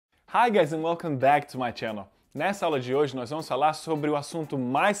Hi guys and welcome back to my channel. Nessa aula de hoje nós vamos falar sobre o assunto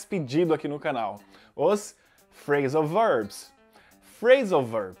mais pedido aqui no canal, os Phrasal Verbs. Phrasal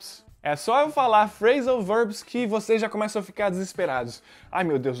Verbs. É só eu falar Phrasal Verbs que vocês já começam a ficar desesperados. Ai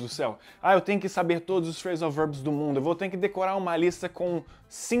meu Deus do céu, eu tenho que saber todos os Phrasal Verbs do mundo, eu vou ter que decorar uma lista com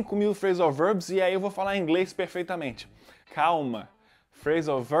 5.000 Phrasal Verbs e aí eu vou falar inglês perfeitamente. Calma,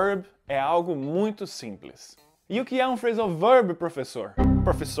 Phrasal Verb é algo muito simples. E o que é um Phrasal Verb, professor?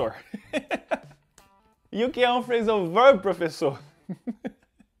 Professor. E o que é um Phrasal Verb, professor?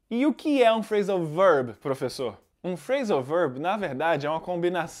 E o que é um Phrasal Verb, professor? Um Phrasal Verb, na verdade, é uma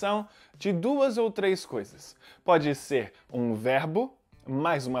combinação de duas ou três coisas. Pode ser um verbo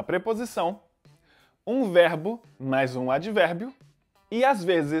mais uma preposição, um verbo mais um advérbio, e às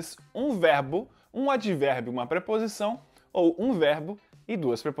vezes um verbo, um advérbio, uma preposição, ou um verbo e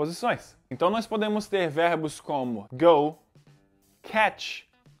duas preposições. Então nós podemos ter verbos como go, catch,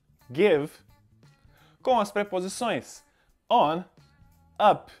 give, com as preposições on,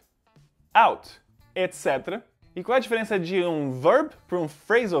 up, out, etc. E qual é a diferença de um verb para um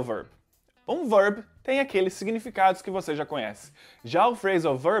phrasal verb? Um verb tem aqueles significados que você já conhece. Já o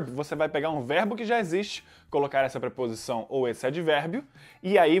phrasal verb, você vai pegar um verbo que já existe, colocar essa preposição ou esse advérbio,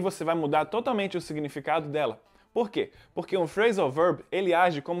 e aí você vai mudar totalmente o significado dela. Por quê? Porque um phrasal verb, ele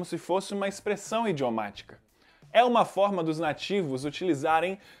age como se fosse uma expressão idiomática. É uma forma dos nativos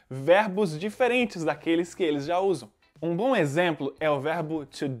utilizarem verbos diferentes daqueles que eles já usam. Um bom exemplo é o verbo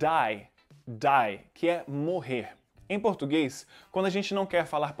to die, que é morrer. Em português, quando a gente não quer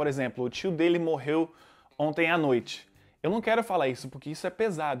falar, por exemplo, o tio dele morreu ontem à noite. Eu não quero falar isso porque isso é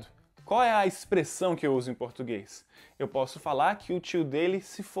pesado. Qual é a expressão que eu uso em português? Eu posso falar que o tio dele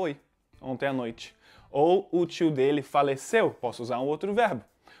se foi ontem à noite. Ou o tio dele faleceu, posso usar um outro verbo.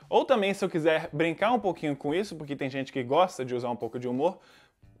 Ou também, se eu quiser brincar um pouquinho com isso, porque tem gente que gosta de usar um pouco de humor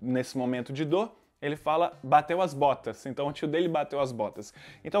nesse momento de dor, ele fala bateu as botas, então o tio dele bateu as botas.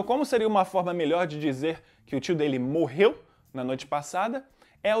 Então, como seria uma forma melhor de dizer que o tio dele morreu na noite passada?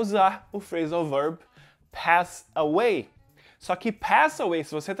 É usar o phrasal verb pass away. Só que pass away,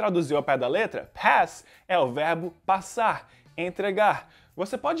 se você traduziu ao pé da letra, pass é o verbo passar, entregar.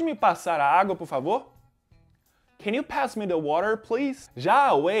 Você pode me passar a água, por favor? Can you pass me the water, please? Já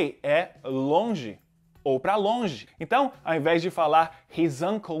away é longe ou para longe. Então, ao invés de falar his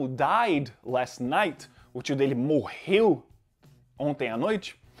uncle died last night, o tio dele morreu ontem à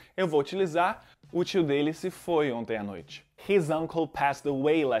noite, eu vou utilizar o tio dele se foi ontem à noite. His uncle passed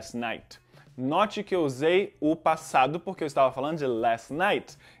away last night. Note que eu usei o passado porque eu estava falando de last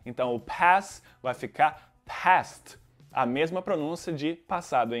night. Então, o pass vai ficar passed. A mesma pronúncia de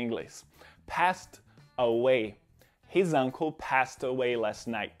passado em inglês. Passed away. His uncle passed away last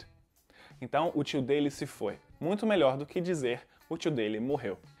night. Então, o tio dele se foi. Muito melhor do que dizer o tio dele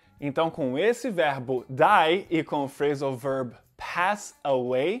morreu. Então, com esse verbo die e com o phrasal verb pass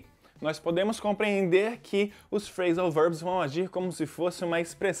away, nós podemos compreender que os phrasal verbs vão agir como se fosse uma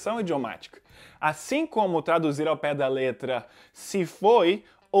expressão idiomática. Assim como traduzir ao pé da letra se foi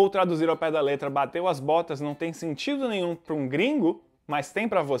ou traduzir ao pé da letra bateu as botas não tem sentido nenhum para um gringo, mas tem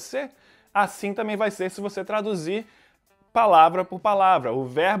para você, assim também vai ser se você traduzir palavra por palavra, o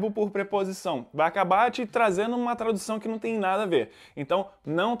verbo por preposição. Vai acabar te trazendo uma tradução que não tem nada a ver. Então,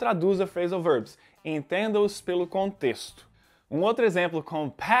 não traduza phrasal verbs, entenda-os pelo contexto. Um outro exemplo com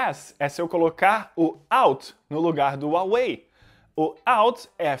pass é se eu colocar o out no lugar do away. O out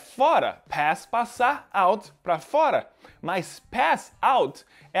é fora, pass, passar, out, para fora. Mas pass out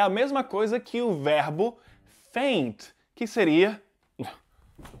é a mesma coisa que o verbo faint, que seria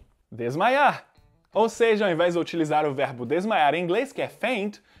desmaiar. Ou seja, ao invés de eu utilizar o verbo desmaiar em inglês, que é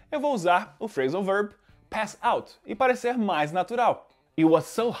faint, eu vou usar o phrasal verb pass out e parecer mais natural. It was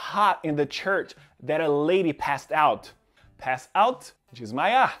so hot in the church that a lady passed out. Pass out,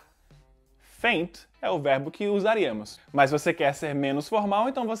 desmaiar. Faint é o verbo que usaríamos. Mas você quer ser menos formal,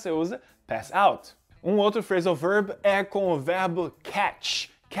 então você usa pass out. Um outro phrasal verb é com o verbo catch.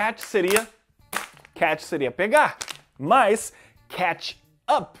 Catch seria pegar, mas catch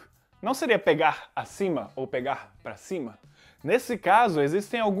up não seria pegar acima ou pegar para cima. Nesse caso,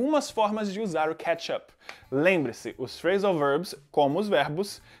 existem algumas formas de usar o catch up. Lembre-se, os phrasal verbs, como os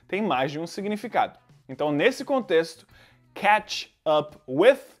verbos, têm mais de um significado. Então, nesse contexto, catch up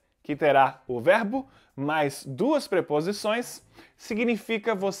with, que terá o verbo, mais duas preposições,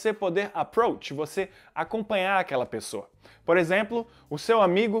 significa você poder approach, você acompanhar aquela pessoa. Por exemplo, o seu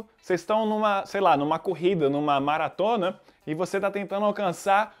amigo, vocês estão numa corrida, numa maratona, e você está tentando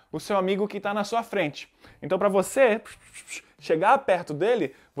alcançar o seu amigo que está na sua frente. Então, para você chegar perto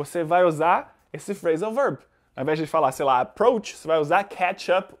dele, você vai usar esse phrasal verb. Ao invés de falar, sei lá, approach, você vai usar catch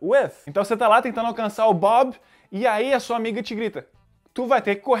up with. Então você tá lá tentando alcançar o Bob e aí a sua amiga te grita: tu vai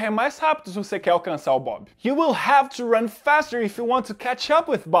ter que correr mais rápido se você quer alcançar o Bob. You will have to run faster if you want to catch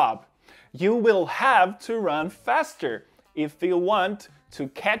up with Bob. You will have to run faster if you want to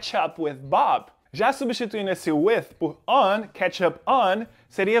catch up with Bob. Já substituindo esse with por on, catch up on,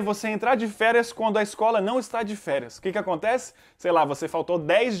 seria você entrar de férias quando a escola não está de férias. O que acontece? Sei lá, você faltou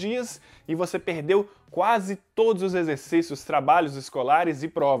 10 dias e você perdeu quase todos os exercícios, trabalhos escolares e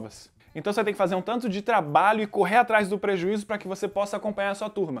provas. Então você tem que fazer um tanto de trabalho e correr atrás do prejuízo para que você possa acompanhar a sua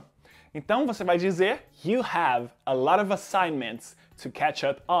turma. Então você vai dizer: You have a lot of assignments to catch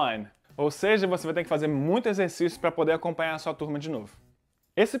up on. Ou seja, você vai ter que fazer muito exercício para poder acompanhar a sua turma de novo.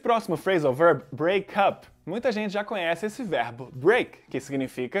 Esse próximo phrasal verb, break up, muita gente já conhece esse verbo break, que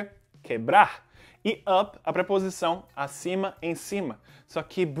significa quebrar, e up, a preposição acima, em cima. Só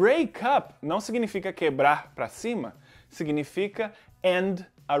que break up não significa quebrar para cima, significa end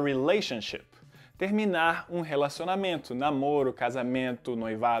a relationship. Terminar um relacionamento, namoro, casamento,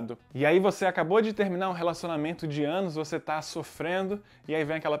 noivado. E aí você acabou de terminar um relacionamento de anos, você tá sofrendo, e aí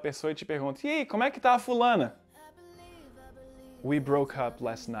vem aquela pessoa e te pergunta: e aí, como é que tá a fulana? We broke up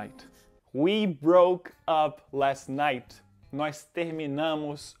last night. We broke up last night. Nós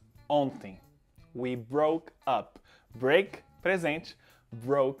terminamos ontem. We broke up. Break, presente.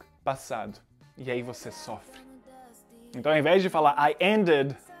 Broke, passado. E aí você sofre. Então, ao invés de falar I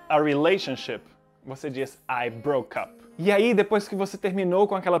ended a relationship, você diz I broke up. E aí, depois que você terminou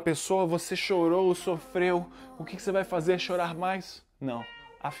com aquela pessoa, você chorou, sofreu. O que você vai fazer? Chorar mais? Não.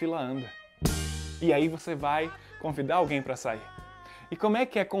 A fila anda. E aí você vai convidar alguém para sair. E como é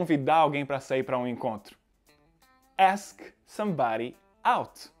convidar alguém para sair para um encontro? Ask somebody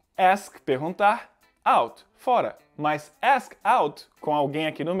out. Ask, perguntar, out, fora. Mas ask out, com alguém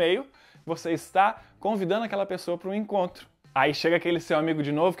aqui no meio, você está convidando aquela pessoa para um encontro. Aí chega aquele seu amigo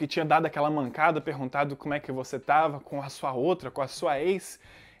de novo que tinha dado aquela mancada, perguntado como é que você estava com a sua outra, com a sua ex,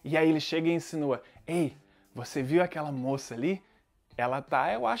 e aí ele chega e insinua: ei, você viu aquela moça ali?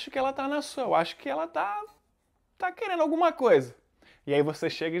 Eu acho que ela tá na sua, eu acho que ela tá querendo alguma coisa. E aí você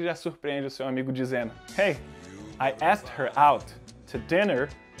chega e já surpreende o seu amigo dizendo: hey, I asked her out to dinner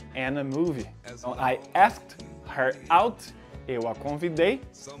and a movie. Então, I asked her out, eu a convidei,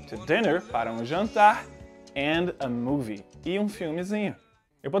 to dinner, para um jantar, and a movie, e um filmezinho.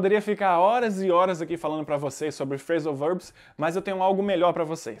 Eu poderia ficar horas e horas aqui falando para vocês sobre phrasal verbs, mas eu tenho algo melhor para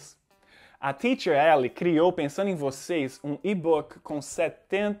vocês. A Teacher Ellie criou, pensando em vocês, um e-book com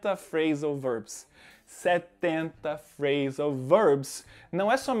 70 phrasal verbs. 70 phrasal verbs.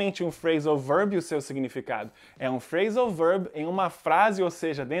 Não é somente um phrasal verb e o seu significado. É um phrasal verb em uma frase, ou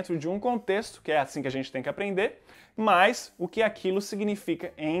seja, dentro de um contexto, que é assim que a gente tem que aprender, mas o que aquilo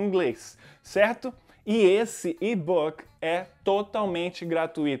significa em inglês, certo? E esse e-book é totalmente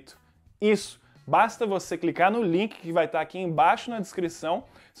gratuito. Isso, basta você clicar no link que vai estar aqui embaixo na descrição.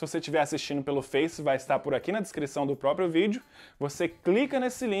 Se você estiver assistindo pelo Face, vai estar por aqui na descrição do próprio vídeo. Você clica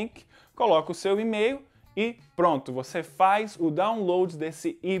nesse link, coloca o seu e-mail e pronto, você faz o download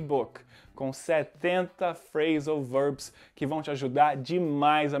desse e-book com 70 phrasal verbs que vão te ajudar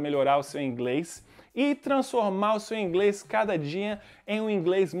demais a melhorar o seu inglês e transformar o seu inglês cada dia em um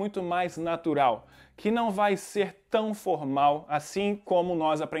inglês muito mais natural, que não vai ser tão formal assim como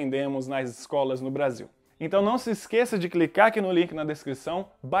nós aprendemos nas escolas no Brasil. Então não se esqueça de clicar aqui no link na descrição,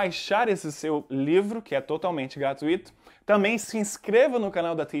 baixar esse seu livro, que é totalmente gratuito. Também se inscreva no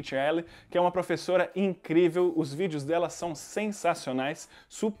canal da Teacher Ellie, que é uma professora incrível. Os vídeos dela são sensacionais,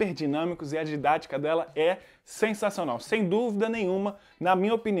 super dinâmicos e a didática dela é sensacional. Sem dúvida nenhuma, na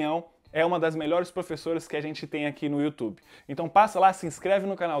minha opinião, é uma das melhores professoras que a gente tem aqui no YouTube. Então passa lá, se inscreve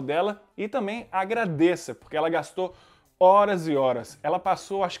no canal dela e também agradeça, porque ela gastou horas e horas. Ela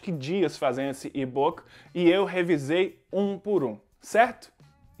passou, acho que dias fazendo esse e-book e eu revisei um por um, certo?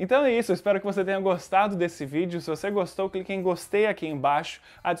 Então é isso, eu espero que você tenha gostado desse vídeo. Se você gostou, clique em gostei aqui embaixo,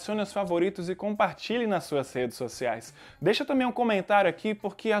 adicione os favoritos e compartilhe nas suas redes sociais. Deixa também um comentário aqui,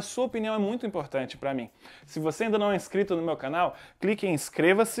 porque a sua opinião é muito importante para mim. Se você ainda não é inscrito no meu canal, clique em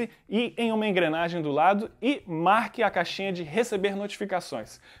inscreva-se e em uma engrenagem do lado e marque a caixinha de receber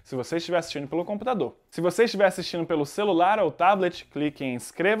notificações, se você estiver assistindo pelo computador. Se você estiver assistindo pelo celular ou tablet, clique em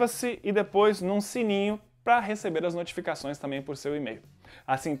inscreva-se e depois num sininho para receber as notificações também por seu e-mail.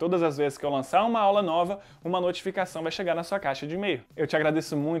 Assim, todas as vezes que eu lançar uma aula nova, uma notificação vai chegar na sua caixa de e-mail. Eu te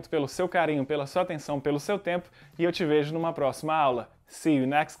agradeço muito pelo seu carinho, pela sua atenção, pelo seu tempo e eu te vejo numa próxima aula. See you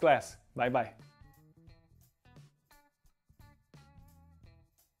next class. Bye bye.